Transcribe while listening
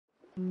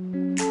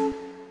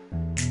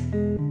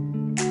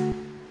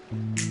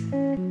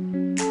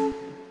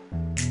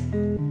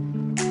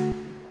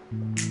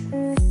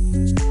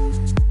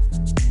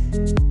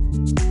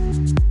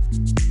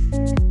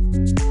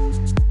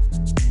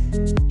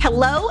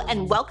Hello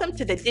and welcome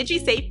to the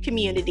Digi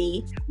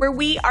community, where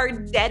we are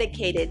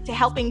dedicated to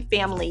helping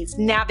families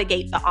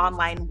navigate the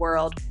online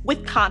world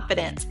with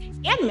confidence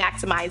and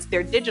maximize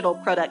their digital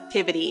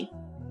productivity.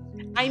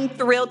 I'm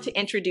thrilled to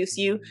introduce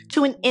you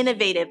to an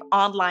innovative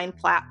online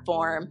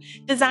platform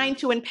designed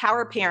to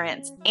empower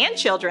parents and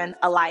children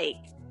alike.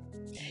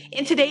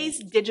 In today's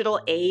digital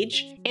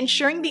age,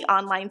 ensuring the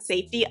online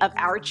safety of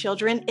our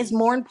children is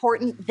more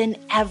important than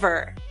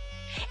ever.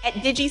 At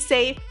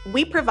Digi,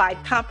 we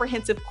provide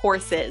comprehensive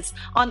courses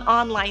on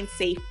online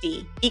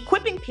safety,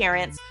 equipping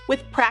parents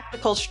with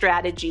practical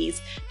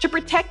strategies to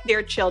protect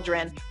their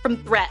children from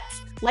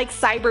threats like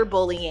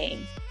cyberbullying,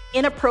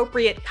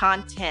 inappropriate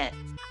content,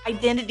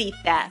 identity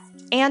theft,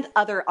 and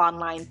other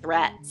online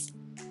threats.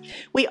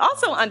 We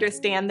also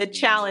understand the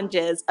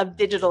challenges of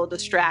digital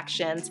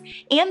distractions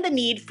and the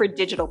need for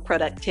digital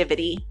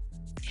productivity.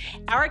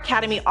 Our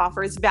Academy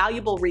offers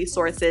valuable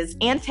resources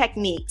and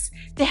techniques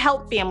to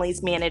help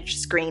families manage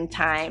screen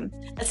time,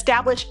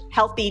 establish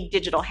healthy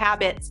digital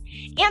habits,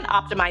 and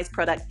optimize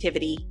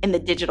productivity in the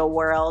digital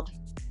world.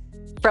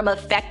 From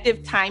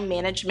effective time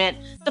management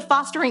to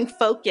fostering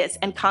focus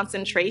and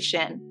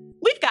concentration,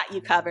 we've got you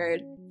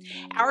covered.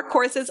 Our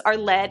courses are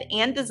led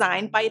and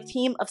designed by a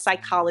team of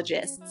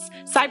psychologists,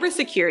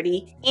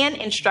 cybersecurity, and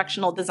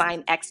instructional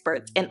design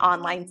experts in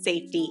online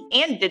safety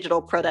and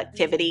digital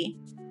productivity.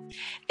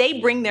 They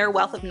bring their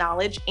wealth of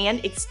knowledge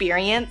and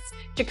experience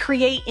to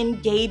create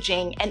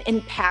engaging and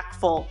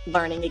impactful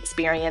learning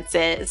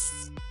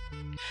experiences.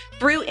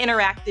 Through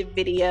interactive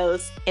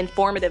videos,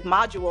 informative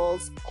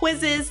modules,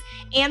 quizzes,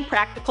 and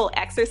practical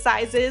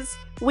exercises,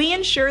 we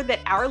ensure that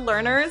our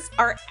learners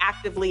are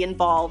actively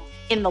involved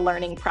in the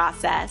learning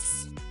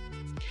process.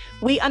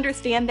 We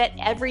understand that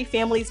every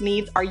family's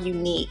needs are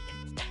unique.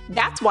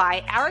 That's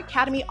why our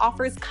Academy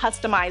offers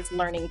customized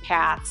learning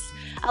paths,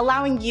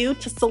 allowing you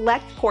to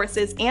select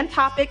courses and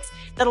topics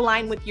that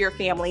align with your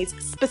family's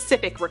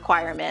specific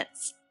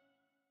requirements.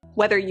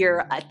 Whether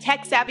you're a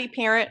tech-savvy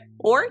parent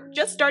or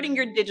just starting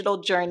your digital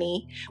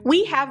journey,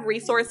 we have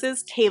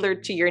resources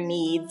tailored to your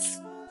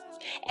needs.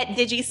 At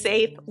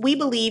Digi, we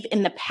believe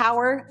in the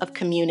power of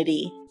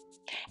community.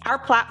 Our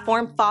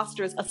platform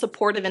fosters a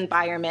supportive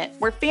environment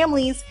where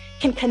families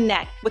can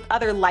connect with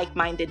other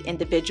like-minded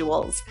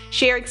individuals,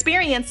 share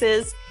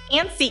experiences,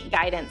 and seek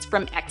guidance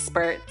from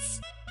experts.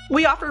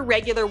 We offer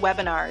regular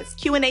webinars,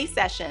 Q&A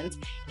sessions,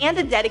 and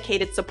a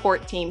dedicated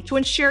support team to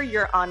ensure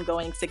your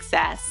ongoing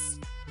success.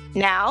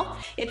 Now,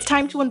 it's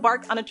time to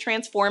embark on a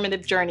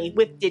transformative journey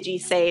with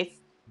Digi.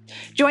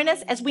 Join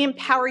us as we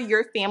empower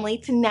your family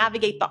to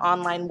navigate the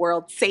online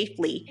world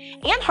safely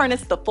and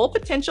harness the full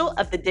potential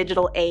of the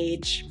digital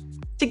age.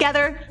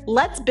 Together,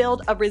 let's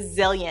build a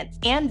resilient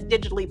and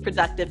digitally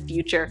productive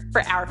future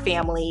for our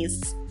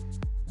families.